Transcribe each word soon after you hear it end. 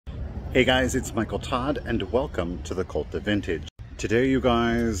Hey guys, it's Michael Todd and welcome to The.Cult.Of.Vintage. Today you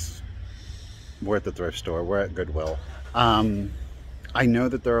guys, we're at the thrift store, we're at Goodwill. I know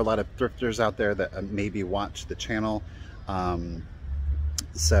that there are a lot of thrifters out there that maybe watch the channel.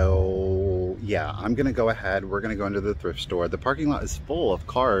 So yeah, I'm gonna go ahead, we're gonna go into the thrift store. The parking lot is full of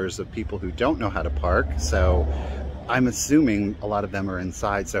cars of people who don't know how to park, so I'm assuming a lot of them are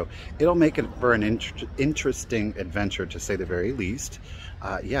inside, so it'll make it for an interesting adventure, to say the very least.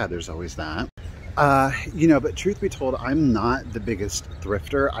 Yeah, there's always that. You know, but truth be told, I'm not the biggest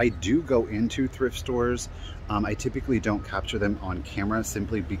thrifter. I do go into thrift stores. I typically don't capture them on camera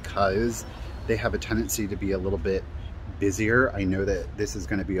simply because they have a tendency to be a little bit busier. I know that this is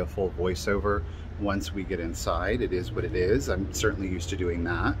going to be a full voiceover once we get inside. It is what it is. I'm certainly used to doing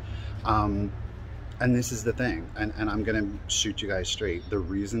that. And this is the thing, and I'm gonna shoot you guys straight. The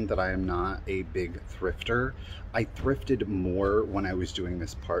reason that I am not a big thrifter, I thrifted more when I was doing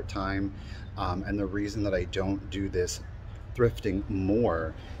this part-time, and the reason that I don't do this thrifting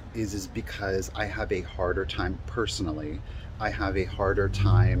more is because I have a harder time personally. I have a harder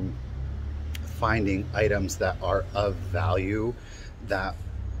time finding items that are of value that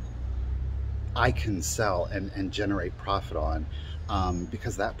I can sell and generate profit on.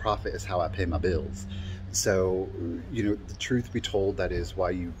 Because that profit is how I pay my bills. So, you know, the truth be told, that is why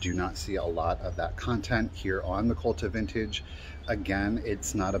you do not see a lot of that content here on The.Cult.Of.Vintage. Again,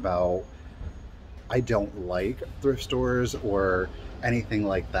 it's not about, I don't like thrift stores or anything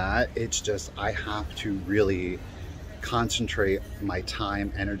like that. It's just, I have to really concentrate my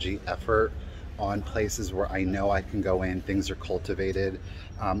time, energy, effort on places where I know I can go in, things are cultivated.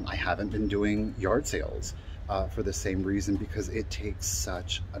 I haven't been doing yard sales. For the same reason, because it takes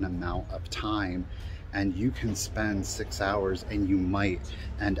such an amount of time, and you can spend 6 hours and you might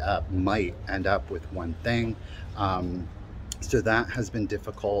end up with one thing. So that has been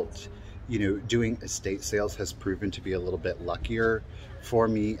difficult. You know, doing estate sales has proven to be a little bit luckier for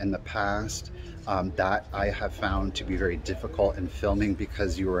me in the past. That I have found to be very difficult in filming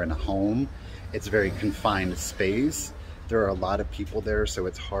because you are in a home. It's a very confined space. There are a lot of people there, so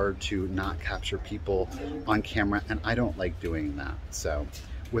it's hard to not capture people on camera, and I don't like doing that. So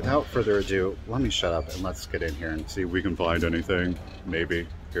without further ado, let me shut up and let's get in here and see if we can find anything. Maybe.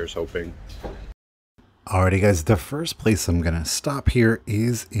 Here's hoping. Alrighty guys, the first place I'm gonna stop here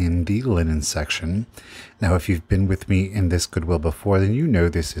is in the linen section. Now, if you've been with me in this Goodwill before, then you know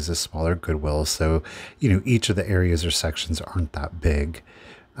this is a smaller Goodwill, so you know each of the areas or sections aren't that big.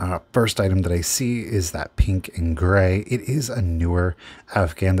 First item that I see is that pink and gray. It is a newer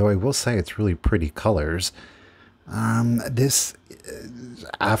Afghan, though I will say it's really pretty colors. This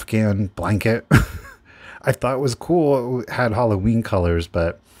Afghan blanket I thought was cool. It had Halloween colors,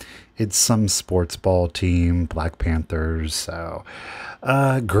 but it's some sports ball team, Black Panthers. So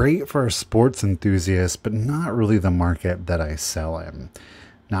great for a sports enthusiast, but not really the market that I sell in.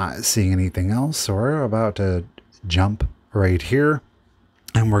 Not seeing anything else, so we're about to jump right here.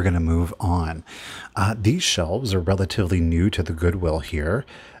 And we're going to move on. These shelves are relatively new to the Goodwill here.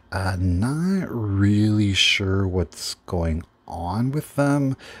 Not really sure what's going on with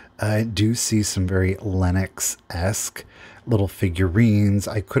them. I do see some very Lennox-esque little figurines.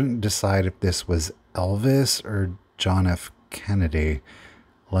 I couldn't decide if this was Elvis or John F. Kennedy.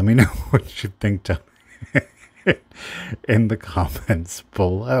 Let me know what you think down in the comments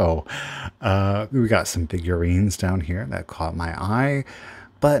below. We got some figurines down here that caught my eye,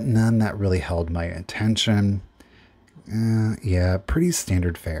 but none that really held my attention. Yeah, pretty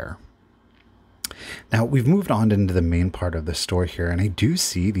standard fare. Now, we've moved on into the main part of the store here, and I do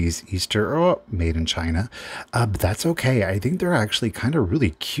see these Easter, made in China, but that's okay. I think they're actually kind of really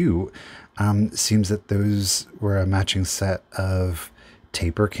cute. Seems that those were a matching set of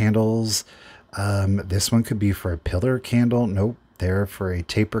taper candles. This one could be for a pillar candle. Nope, they're for a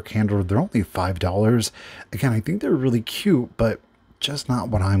taper candle. They're only $5. Again, I think they're really cute, but just not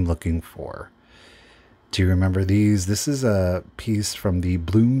what I'm looking for. Do you remember these? This is a piece from the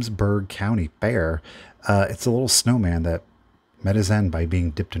Bloomsburg County Fair. It's a little snowman that met his end by being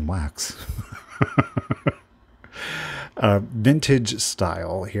dipped in wax. Vintage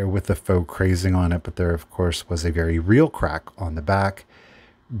style here with the faux crazing on it, but there of course was a very real crack on the back.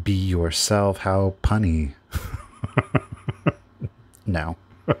 Be yourself. How punny. No.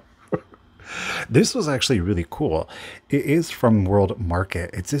 This was actually really cool. It is from World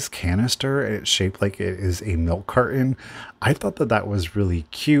Market. It's this canister. It's shaped like it is a milk carton. I thought that that was really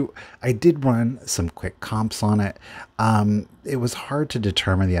cute. I did run some quick comps on it. It was hard to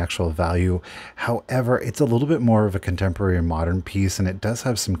determine the actual value. However, it's a little bit more of a contemporary and modern piece, and it does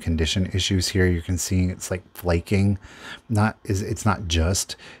have some condition issues here. You can see it's like flaking. It's not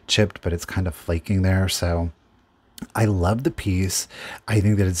just chipped, but it's kind of flaking there. So I love the piece. I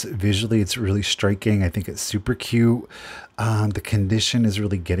think that it's really striking. I think it's super cute. The condition is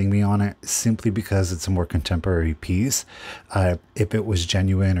really getting me on it simply because it's a more contemporary piece. If it was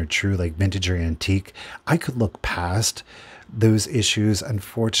genuine or true, like vintage or antique, I could look past those issues.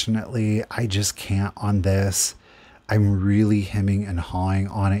 Unfortunately, I just can't on this. I'm really hemming and hawing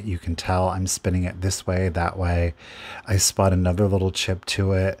on it. You can tell I'm spinning it this way, that way. I spot another little chip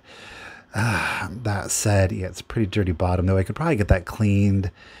to it. That said, yeah, it's a pretty dirty bottom, though I could probably get that cleaned.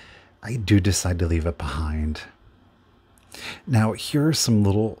 I do decide to leave it behind. Now, here are some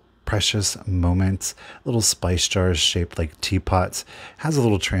little precious moments. Little spice jars shaped like teapots. Has a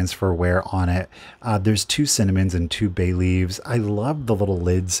little transfer wear on it. There's 2 cinnamons and 2 bay leaves. I love the little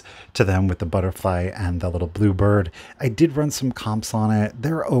lids to them with the butterfly and the little bluebird. I did run some comps on it.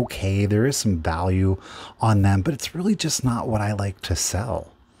 They're okay. There is some value on them, but it's really just not what I like to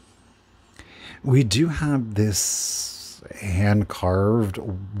sell. We do have this hand-carved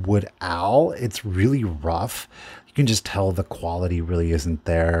wood owl. It's really rough. You can just tell the quality really isn't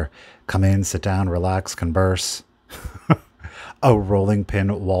there. Come in, sit down, relax, converse. A rolling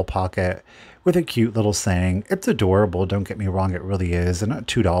pin wall pocket with a cute little saying. It's adorable, don't get me wrong, it really is. And at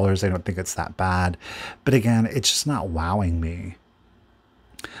 $2, I don't think it's that bad. But again, it's just not wowing me.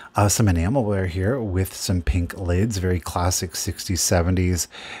 Some enamelware here with some pink lids, very classic 60s, 70s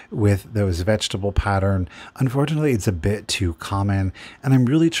with those vegetable pattern. Unfortunately, it's a bit too common, and I'm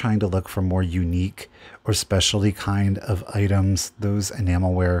really trying to look for more unique or specialty kind of items. Those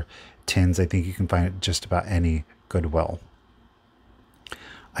enamelware tins, I think you can find at just about any Goodwill.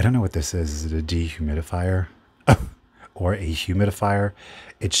 I don't know what this is. Is it a dehumidifier or a humidifier?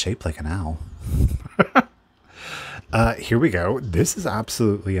 It's shaped like an owl. Here we go. This is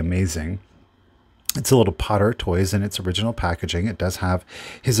absolutely amazing. It's a little Potter Toys in its original packaging. It does have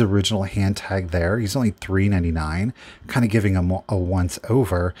his original hand tag there. He's only $3.99, kind of giving him a once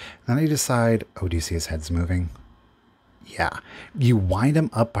over. Then I decide, oh, do you see his head's moving? Yeah. You wind him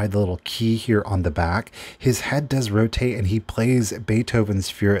up by the little key here on the back. His head does rotate, and he plays Beethoven's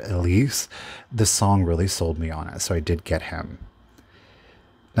Für Elise. The song really sold me on it, so I did get him.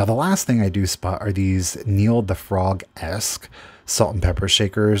 Now, the last thing I do spot are these Neil the Frog-esque salt and pepper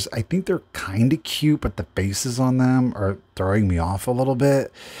shakers. I think they're kind of cute, but the faces on them are throwing me off a little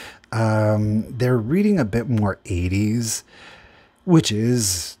bit. They're reading a bit more 80s, which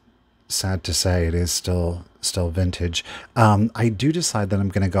is sad to say. It is still vintage. I do decide that I'm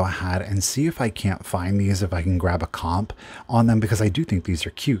going to go ahead and see if I can't find these, if I can grab a comp on them, because I do think these are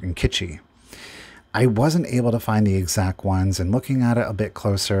cute and kitschy. I wasn't able to find the exact ones, and looking at it a bit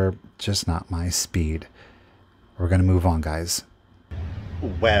closer, just not my speed. We're going to move on, guys.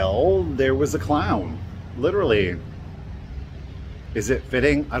 Well, there was a clown. Literally. Is it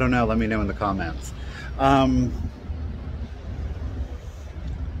fitting? I don't know. Let me know in the comments.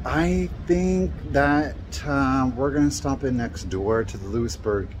 I think that we're going to stop in next door to the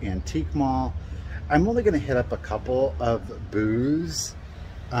Lewisburg Antique Mall. I'm only going to hit up a couple of booths.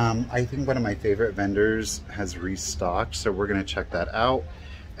 I think one of my favorite vendors has restocked, so we're going to check that out,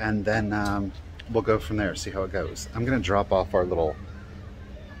 and then we'll go from there, see how it goes. I'm going to drop off our little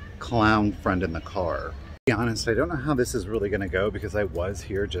clown friend in the car. To be honest, I don't know how this is really going to go, because I was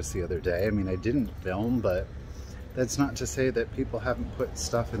here just the other day. I mean, I didn't film, but that's not to say that people haven't put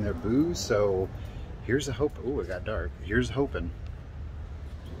stuff in their booths, so here's a hope. Oh, it got dark. Here's hoping.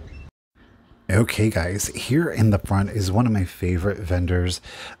 Okay, guys, here in the front is one of my favorite vendors.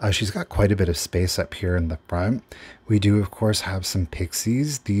 She's got quite a bit of space up here in the front. We do, of course, have some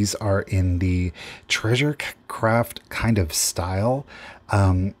pixies. These are in the treasure craft kind of style.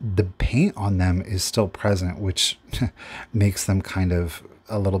 The paint on them is still present, which makes them kind of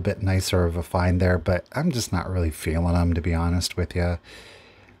a little bit nicer of a find there, but I'm just not really feeling them, to be honest with you.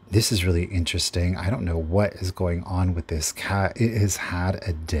 This is really interesting. I don't know what is going on with this cat. It has had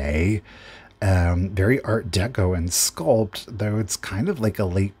a day. Very Art Deco and sculpt, though it's kind of like a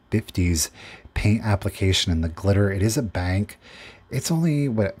late 50s paint application in the glitter. It is a bank. It's only,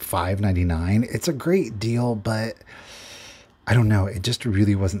 what, $5.99? It's a great deal, but I don't know. It just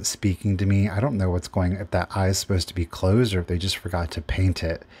really wasn't speaking to me. I don't know what's going, if that eye is supposed to be closed or if they just forgot to paint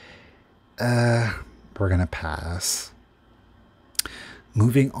it. We're going to pass.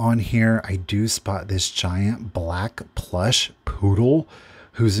 Moving on here, I do spot this giant black plush poodle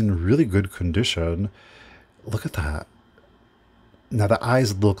who's in really good condition. Look at that. Now the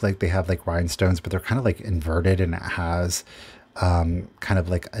eyes look like they have like rhinestones, but they're kind of like inverted, and it has kind of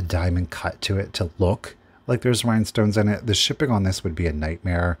like a diamond cut to it to look like there's rhinestones in it. The shipping on this would be a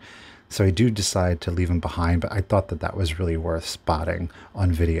nightmare. So I do decide to leave them behind, but I thought that that was really worth spotting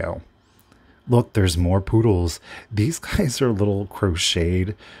on video. Look, there's more poodles. These guys are little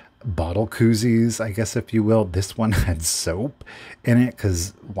crocheted bottle koozies, I guess, if you will. This one had soap in it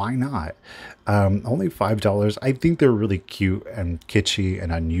because why not? Only $5. I think they're really cute and kitschy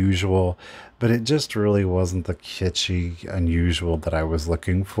and unusual, but it just really wasn't the kitschy, unusual that I was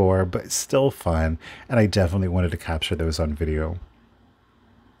looking for, but still fun. And I definitely wanted to capture those on video.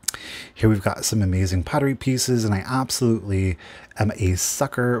 Here we've got some amazing pottery pieces, and I absolutely am a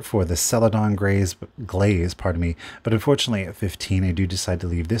sucker for the Celadon glaze, pardon me. But unfortunately at 15, I do decide to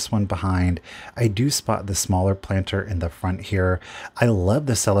leave this one behind. I do spot the smaller planter in the front here. I love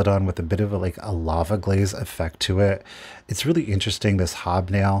the Celadon with a bit of a lava glaze effect to it. It's really interesting, this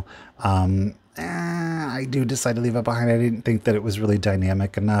hobnail. I do decide to leave it behind. I didn't think that it was really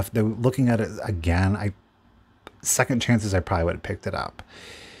dynamic enough. Though looking at it again, second chances I probably would have picked it up.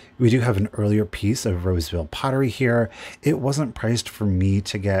 We do have an earlier piece of Roseville pottery here. It wasn't priced for me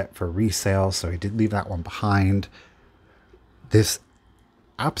to get for resale, so I did leave that one behind. This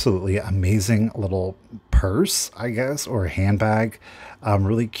absolutely amazing little purse, I guess, or handbag.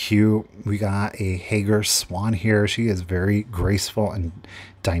 Really cute. We got a Hager swan here. She is very graceful and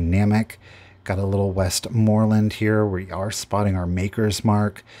dynamic. Got a little Westmoreland here. We are spotting our maker's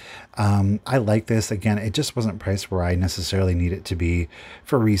mark. I like this. Again, it just wasn't priced where I necessarily need it to be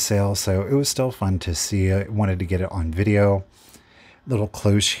for resale, so it was still fun to see. I wanted to get it on video. Little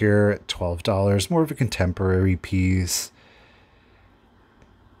cloche here at $12. More of a contemporary piece.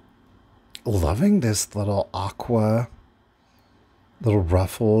 Loving this little aqua, little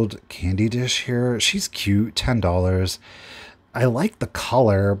ruffled candy dish here. She's cute. $10. I like the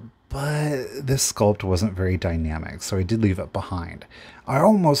color, but this sculpt wasn't very dynamic, so I did leave it behind. I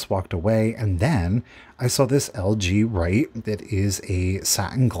almost walked away, and then I saw this LG right that is a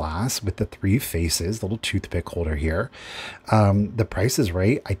satin glass with the 3 faces, little toothpick holder here. The price is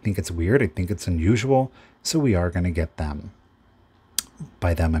right. I think it's weird. I think it's unusual, so we are going to get them.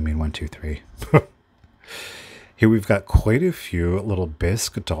 By them, I mean 1, 2, 3. Here we've got quite a few little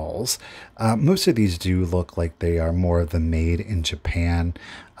bisque dolls. Most of these do look like they are more of the made in Japan,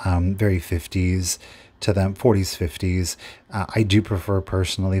 very 50s to them, 40s, 50s. I do prefer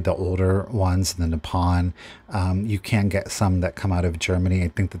personally the older ones, the Nippon. You can get some that come out of Germany. I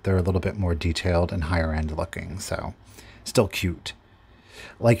think that they're a little bit more detailed and higher end looking, so still cute.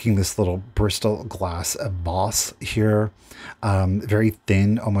 Liking this little Bristol glass boss here. Very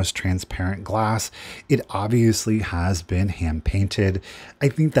thin, almost transparent glass. It obviously has been hand painted. I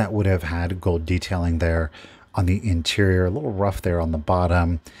think that would have had gold detailing there on the interior, a little rough there on the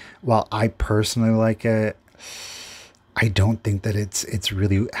bottom. While I personally like it, I don't think that it's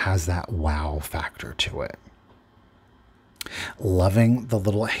really has that wow factor to it. Loving the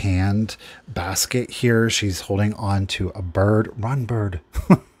little hand basket here. She's holding on to a bird. Run, bird.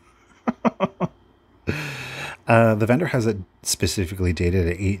 The vendor has it specifically dated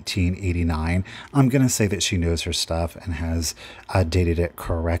at 1889. I'm going to say that she knows her stuff and has dated it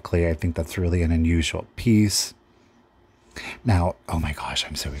correctly. I think that's really an unusual piece. Now, oh my gosh,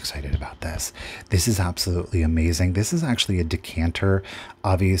 I'm so excited about this. This is absolutely amazing. This is actually a decanter,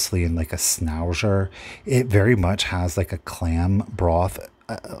 obviously in like a schnauzer. It very much has like a clam broth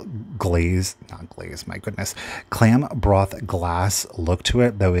glaze, not glaze, my goodness, clam broth glass look to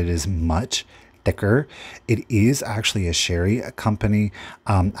it, though it is much thicker. It is actually a sherry company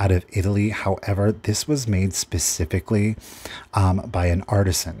out of Italy. However, this was made specifically by an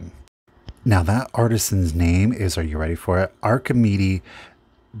artisan. Now that artisan's name is, are you ready for it? Archimede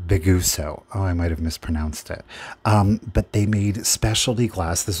Beguso. Oh, I might have mispronounced it. But they made specialty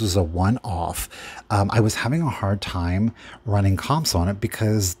glass. This was a one-off. I was having a hard time running comps on it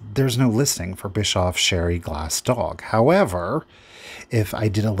because there's no listing for Bischoff Sherry Glass Dog. However, if I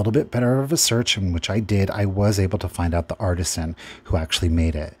did a little bit better of a search, in which I did, I was able to find out the artisan who actually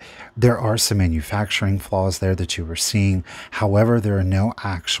made it. There are some manufacturing flaws there that you were seeing. However, there are no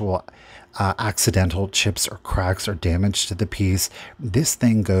actual accidental chips or cracks or damage to the piece. This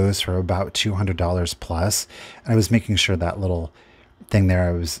thing goes for about $200 plus. And I was making sure that little thing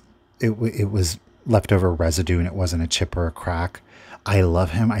there, it was leftover residue and it wasn't a chip or a crack. I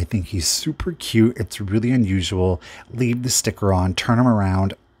love him. I think he's super cute. It's really unusual. Leave the sticker on, turn him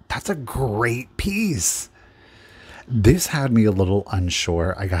around. That's a great piece. This had me a little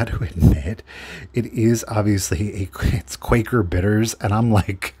unsure, I got to admit. It is obviously it's Quaker bitters, and I'm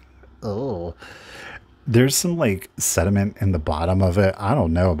like, oh, there's some like sediment in the bottom of it. I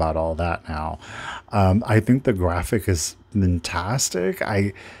don't know about all that now. I think the graphic is fantastic.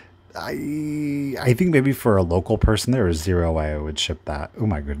 I think maybe for a local person, there is zero way I would ship that. Oh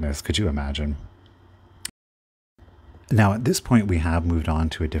my goodness, could you imagine? Now, at this point, we have moved on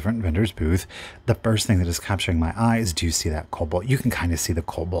to a different vendor's booth. The first thing that is capturing my eye is, do you see that cobalt? You can kind of see the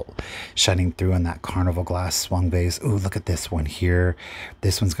cobalt shining through in that carnival glass swung vase. Oh, look at this one here.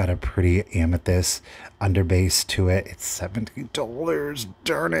 This one's got a pretty amethyst underbase to it. It's $70.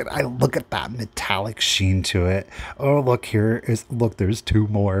 Darn it. I look at that metallic sheen to it. Oh, look, look, there's two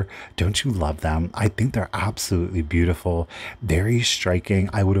more. Don't you love them? I think they're absolutely beautiful. Very striking.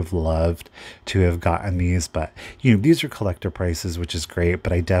 I would have loved to have gotten these, but these are collector prices, which is great,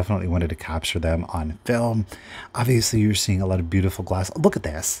 but I definitely wanted to capture them on film. Obviously, you're seeing a lot of beautiful glass. Look at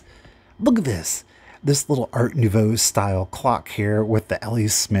this. Look at this. This little Art Nouveau style clock here with the L.E.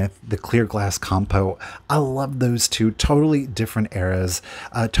 Smith, the clear glass compo. I love those two. Totally different eras,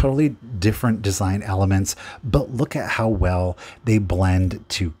 totally different design elements, but look at how well they blend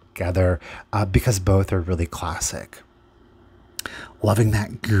together because both are really classic. Loving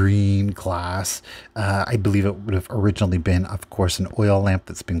that green glass. I believe it would have originally been, of course, an oil lamp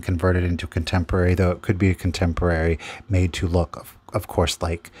that's been converted into contemporary, though it could be a contemporary made to look, of course,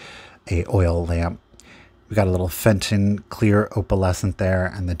 like a oil lamp. We got a little Fenton clear opalescent there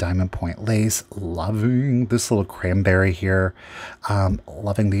and the diamond point lace. Loving this little cranberry here.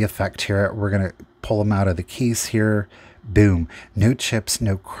 Loving the effect here. We're going to pull them out of the case here. Boom. No chips,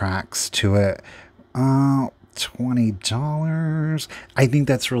 no cracks to it. $20. I think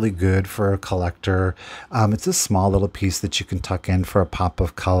that's really good for a collector. It's a small little piece that you can tuck in for a pop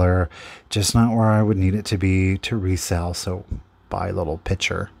of color, just not where I would need it to be to resell, so buy a little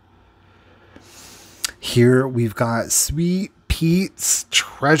picture. Here we've got Sweet Pete's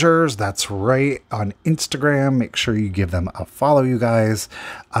Treasures. That's right, on Instagram. Make sure you give them a follow, you guys.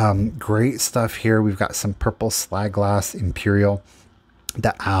 Great stuff here. We've got some purple slag glass Imperial.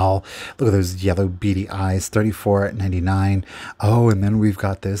 The owl, look at those yellow beady eyes, $34.99. Oh, and then we've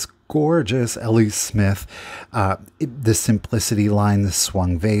got this gorgeous L.E. Smith, the Simplicity line, the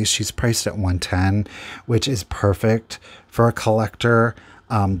swung vase. She's priced at $110, which is perfect for a collector.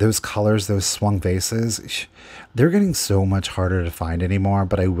 Those colors, those swung vases, they're getting so much harder to find anymore.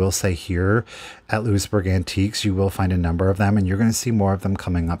 But I will say here at Lewisburg Antiques, you will find a number of them, and you're going to see more of them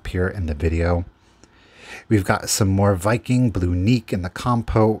coming up here in the video. We've got some more Viking Blue Neek in the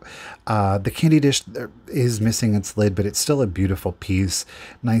compote. The candy dish is missing its lid, but it's still a beautiful piece.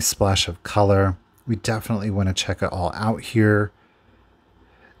 Nice splash of color. We definitely want to check it all out here.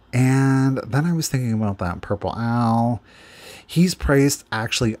 And then I was thinking about that purple owl. He's priced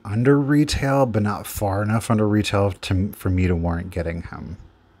actually under retail, but not far enough under retail for me to warrant getting him.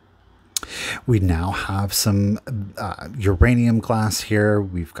 We now have some uranium glass here.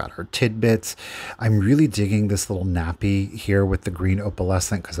 We've got our tidbits. I'm really digging this little nappy here with the green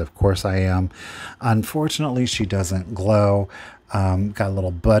opalescent because of course I am. Unfortunately, she doesn't glow. Got a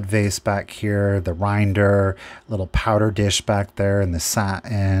little bud vase back here, the rinder, little powder dish back there in the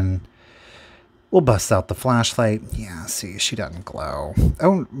satin. We'll bust out the flashlight. Yeah, see, she doesn't glow.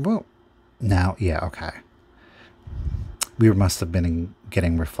 Oh, well, now, yeah, okay. We must have been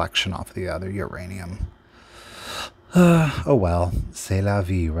getting reflection off the other uranium. Oh well, c'est la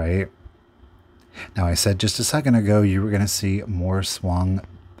vie, right? Now, I said just a second ago you were going to see more swung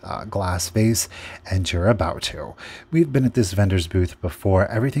glass vase, and you're about to. We've been at this vendor's booth before.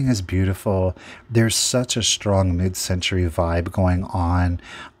 Everything is beautiful. There's such a strong mid-century vibe going on.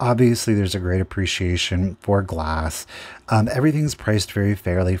 Obviously, there's a great appreciation for glass. Everything's priced very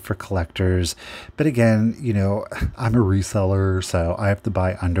fairly for collectors. But again, I'm a reseller, so I have to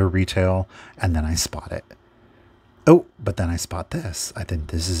buy under retail, and then I spot it. Oh, but then I spot this. I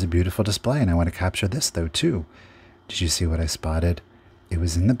think this is a beautiful display, and I want to capture this, though, too. Did you see what I spotted? It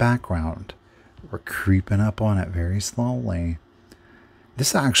was in the background. We're creeping up on it very slowly.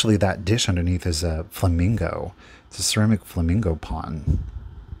 This actually, that dish underneath is a flamingo. It's a ceramic flamingo pond.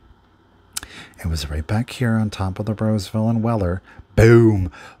 It was right back here on top of the Roseville and Weller.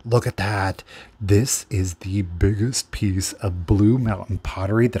 Boom! Look at that. This is the biggest piece of Blue Mountain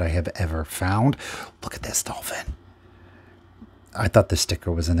pottery that I have ever found. Look at this dolphin. I thought the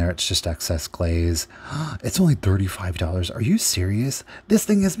sticker was in there. It's just excess glaze. It's only $35. Are you serious? This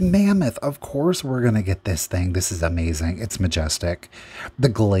thing is mammoth. Of course we're going to get this thing. This is amazing. It's majestic. The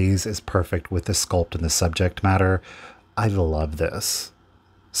glaze is perfect with the sculpt and the subject matter. I love this.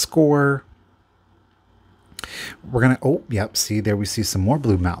 Score. We're gonna, oh, yep, see, there we see some more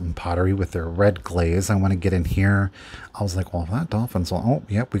Blue Mountain pottery with their red glaze. I want to get in here. I was like, well, that dolphin's, oh,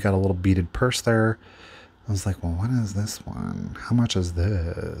 yep, we got a little beaded purse there. I was like, well, what is this one? How much is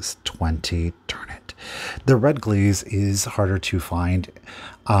this? 20. Darn it. The red glaze is harder to find.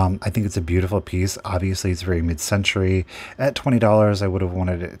 I think it's a beautiful piece. Obviously, it's very mid-century. At $20, I would have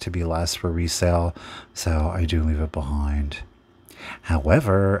wanted it to be less for resale, so I do leave it behind.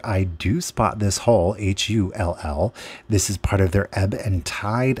 However, I do spot this hull, Hull. This is part of their Ebb and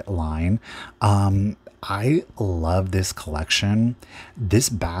Tide line. I love this collection. This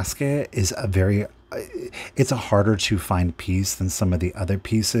basket is it's a harder to find piece than some of the other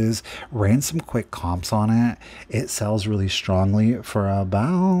pieces. Ran some quick comps on it. It sells really strongly for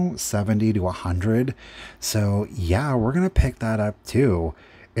about 70 to 100. So yeah, we're going to pick that up too.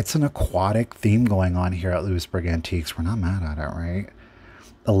 It's an aquatic theme going on here at Lewisburg Antiques. We're not mad at it, right?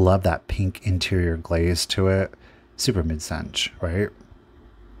 I love that pink interior glaze to it. Super mid-century, right?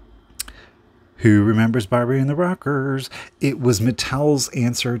 Who remembers Barbie and the Rockers? It was Mattel's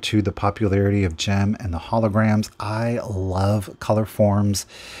answer to the popularity of Gem and the holograms. I love color forms.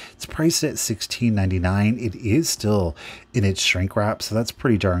 It's priced at $16.99. It is still in its shrink wrap, so that's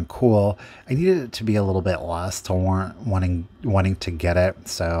pretty darn cool. I needed it to be a little bit less to warrant wanting to get it,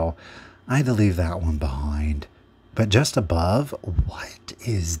 so I had to leave that one behind. But just above, what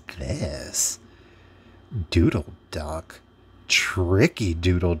is this? Doodle Duck. Tricky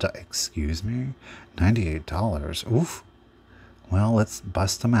Doodle Duck. Excuse me? $98. Oof. Well, let's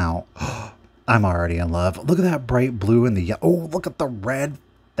bust them out. I'm already in love. Look at that bright blue and the yellow. Oh, look at the red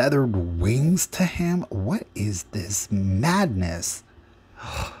feathered wings to him. What is this madness?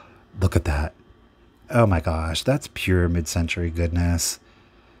 Look at that. Oh my gosh, that's pure mid-century goodness.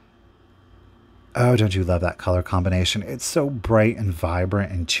 Oh, don't you love that color combination? It's so bright and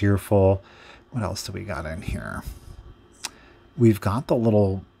vibrant and cheerful. What else do we got in here? We've got the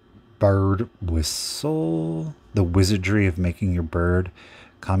little bird whistle. The wizardry of making your bird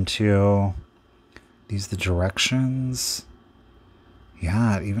come to you. These are the directions.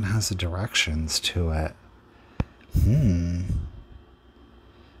 Yeah, it even has the directions to it.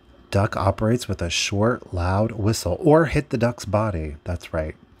 Duck operates with a short, loud whistle or hit the duck's body. That's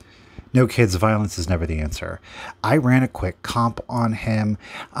right. No, kids, violence is never the answer. I ran a quick comp on him.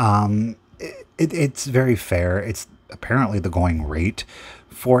 It's very fair. It's apparently the going rate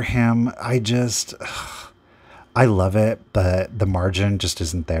for him. I love it, but the margin just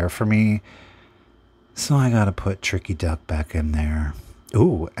isn't there for me. So I got to put Tricky Duck back in there.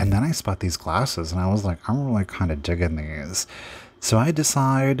 Ooh, and then I spot these glasses and I was like, I'm really kind of digging these. So I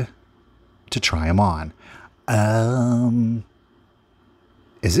decide to try them on.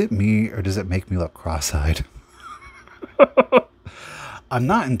 Is it me or does it make me look cross-eyed? I'm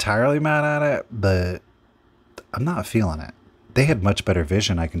not entirely mad at it, but I'm not feeling it. They had much better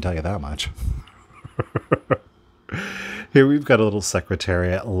vision, I can tell you that much. Here we've got a little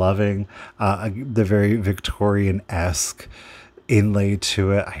secretariat loving the very Victorian-esque inlay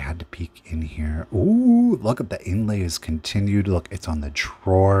to it. I had to peek in here. Ooh, look at the inlay is continued. Look, it's on the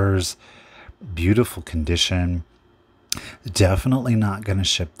drawers. Beautiful condition. Definitely not going to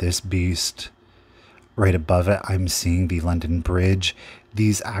ship this beast. Right above it, I'm seeing the London Bridge.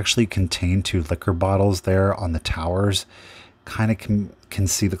 These actually contain 2 liquor bottles there on the towers. Kind of can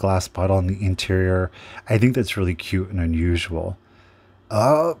see the glass bottle in the interior. I think that's really cute and unusual.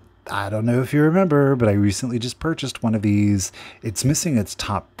 I don't know if you remember, but I recently just purchased one of these. It's missing its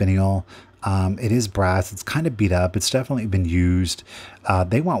top finial. It is brass. It's kind of beat up. It's definitely been used.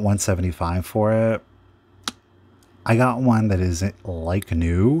 They want $175 for it. I got one that is like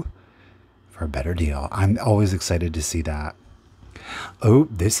new for a better deal. I'm always excited to see that. Oh,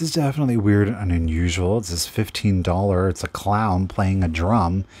 this is definitely weird and unusual. It's this $15. It's a clown playing a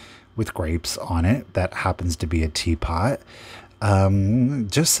drum with grapes on it. That happens to be a teapot.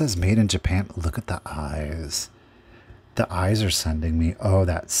 Just says made in Japan. Look at the eyes. The eyes are sending me. Oh,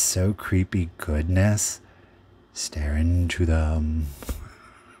 that's so creepy goodness. Stare into them.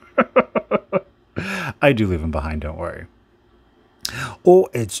 I do leave him behind, don't worry. Oh,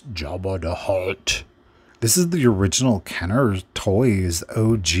 it's Jabba the Hutt. This is the original Kenner Toys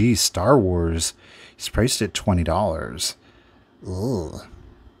OG Star Wars. He's priced at $20. Ugh.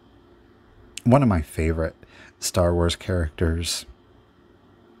 One of my favorite Star Wars characters.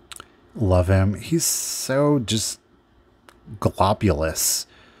 Love him. He's so just globulous.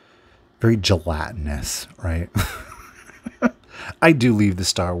 Very gelatinous, right? I do leave the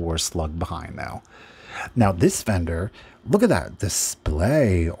Star Wars slug behind, though. Now, this vendor, look at that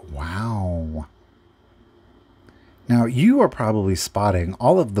display. Wow. Now, you are probably spotting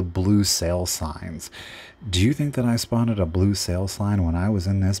all of the blue sale signs. Do you think that I spotted a blue sale sign when I was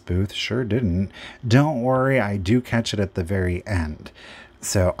in this booth? Sure didn't. Don't worry, I do catch it at the very end.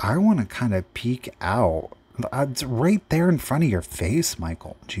 So I want to kind of peek out. It's right there in front of your face,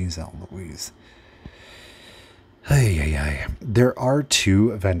 Michael. Jeez, Louise. Hey. There are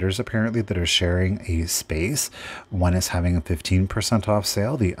two vendors apparently that are sharing a space. One is having a 15% off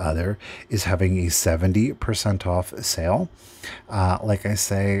sale. The other is having a 70% off sale. Like I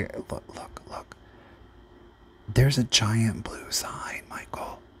say, look. There's a giant blue sign,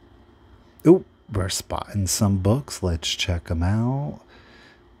 Michael. Oh, we're spotting some books. Let's check them out.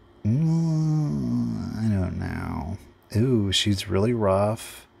 I don't know. Ooh, she's really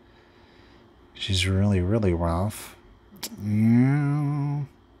rough. She's really rough. Yeah.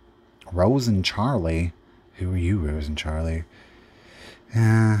 Rose and Charlie. Who are you, Rose and Charlie?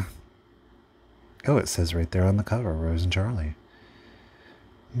 Yeah. Oh, it says right there on the cover, Rose and Charlie.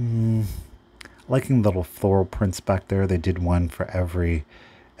 Liking the little floral prints back there. They did one for every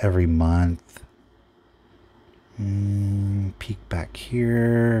month. Peek back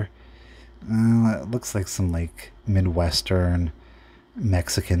here. It looks like some like Midwestern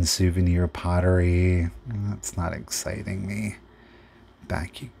Mexican souvenir pottery. That's not exciting me.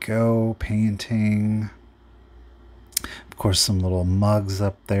 Back you go, painting. Of course, some little mugs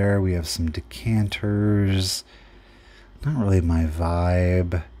up there. We have some decanters. Not really my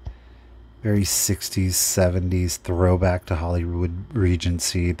vibe. Very 60s, 70s throwback to Hollywood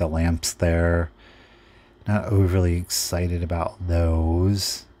Regency. The lamps there. Not overly excited about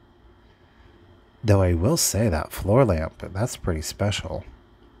those. Though I will say that floor lamp, that's pretty special.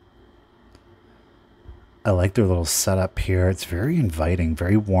 I like their little setup here. It's very inviting,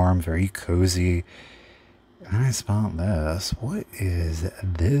 very warm, very cozy. And I spot this. What is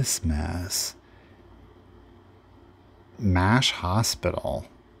this mess? MASH Hospital.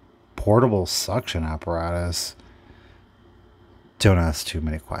 Portable suction apparatus. Don't ask too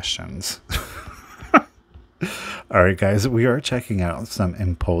many questions. All right, guys, we are checking out some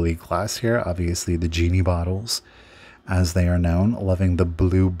Empoli glass here. Obviously, the genie bottles, as they are known. Loving the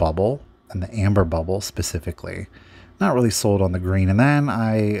blue bubble and the amber bubble specifically. Not really sold on the green. And then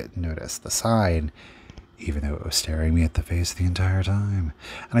I noticed the sign, even though it was staring me at the face the entire time.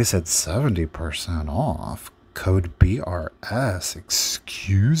 And I said 70% off. Code BRS.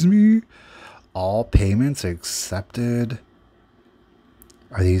 Excuse me? All payments accepted.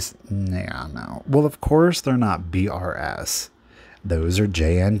 Are these? Yeah, no. Well, of course they're not BRS. Those are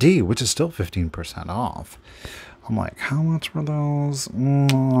JND, which is still 15% off. I'm like, how much were those?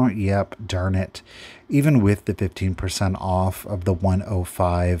 Yep, darn it. Even with the 15% off of the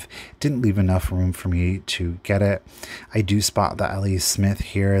 105, didn't leave enough room for me to get it. I do spot the Ellie Smith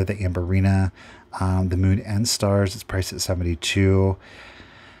here, the Amberina, the Moon and Stars. It's priced at 72.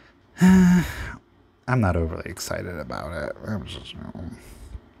 I'm not overly excited about it.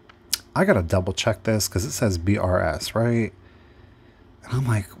 I gotta double check this because it says BRS, right? And I'm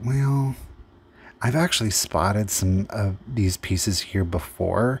like, well, I've actually spotted some of these pieces here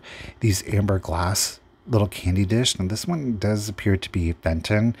before. These amber glass little candy dish. Now this one does appear to be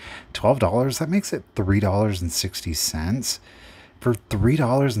Fenton. $12. That makes it $3.60. For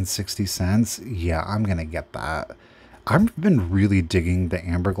 $3.60, yeah, I'm gonna get that. I've been really digging the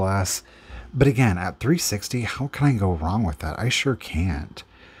amber glass. But again, at $3.60, how can I go wrong with that? I sure can't.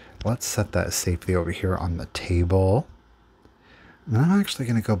 Let's set that safely over here on the table. And I'm actually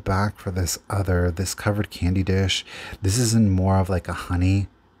going to go back for this covered candy dish. This is in more of like a honey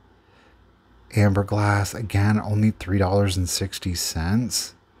amber glass. Again, only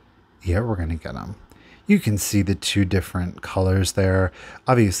 $3.60. Yeah, we're going to get them. You can see the two different colors there.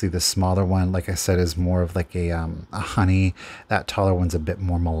 Obviously, the smaller one, like I said, is more of like a honey. That taller one's a bit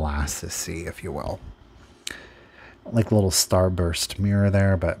more molassesy, if you will. Like a little starburst mirror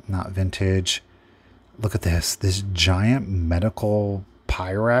there, but not vintage. Look at this giant medical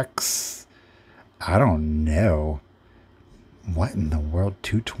Pyrex. I don't know. What in the world?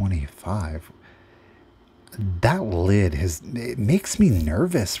 225. That lid it makes me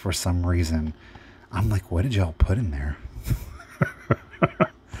nervous for some reason. I'm like, what did y'all put in there?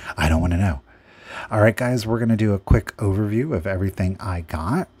 I don't want to know. All right, guys, we're going to do a quick overview of everything I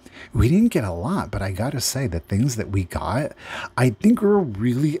got. We didn't get a lot, but I got to say the things that we got, I think are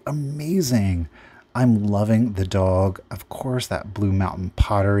really amazing. I'm loving the dog. Of course, that Blue Mountain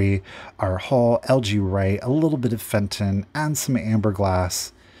pottery, our Hall, LG Wright, a little bit of Fenton, and some amber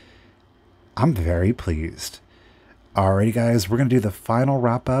glass. I'm very pleased. Alrighty, guys, we're going to do the final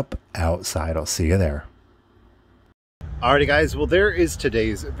wrap up outside. I'll see you there. Alrighty guys, well there is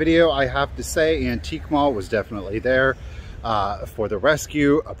today's video. I have to say Antique Mall was definitely there for the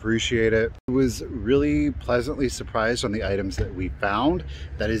rescue. Appreciate it. I was really pleasantly surprised on the items that we found.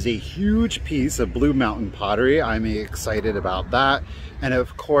 That is a huge piece of Blue Mountain pottery. I'm excited about that. And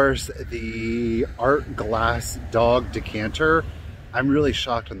of course the art glass dog decanter. I'm really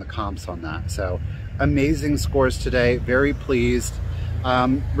shocked on the comps on that. So amazing scores today, very pleased.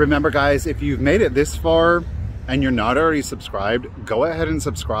 Remember guys, if you've made it this far and you're not already subscribed, go ahead and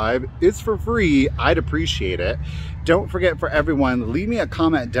subscribe. It's for free. I'd appreciate it. Don't forget, for everyone, leave me a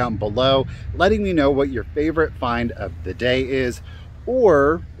comment down below letting me know what your favorite find of the day is,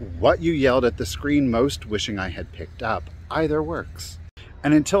 or what you yelled at the screen most wishing I had picked up. Either works.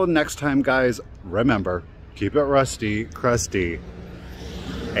 And until next time guys, remember, keep it rusty, crusty,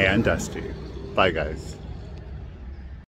 and dusty. Bye guys.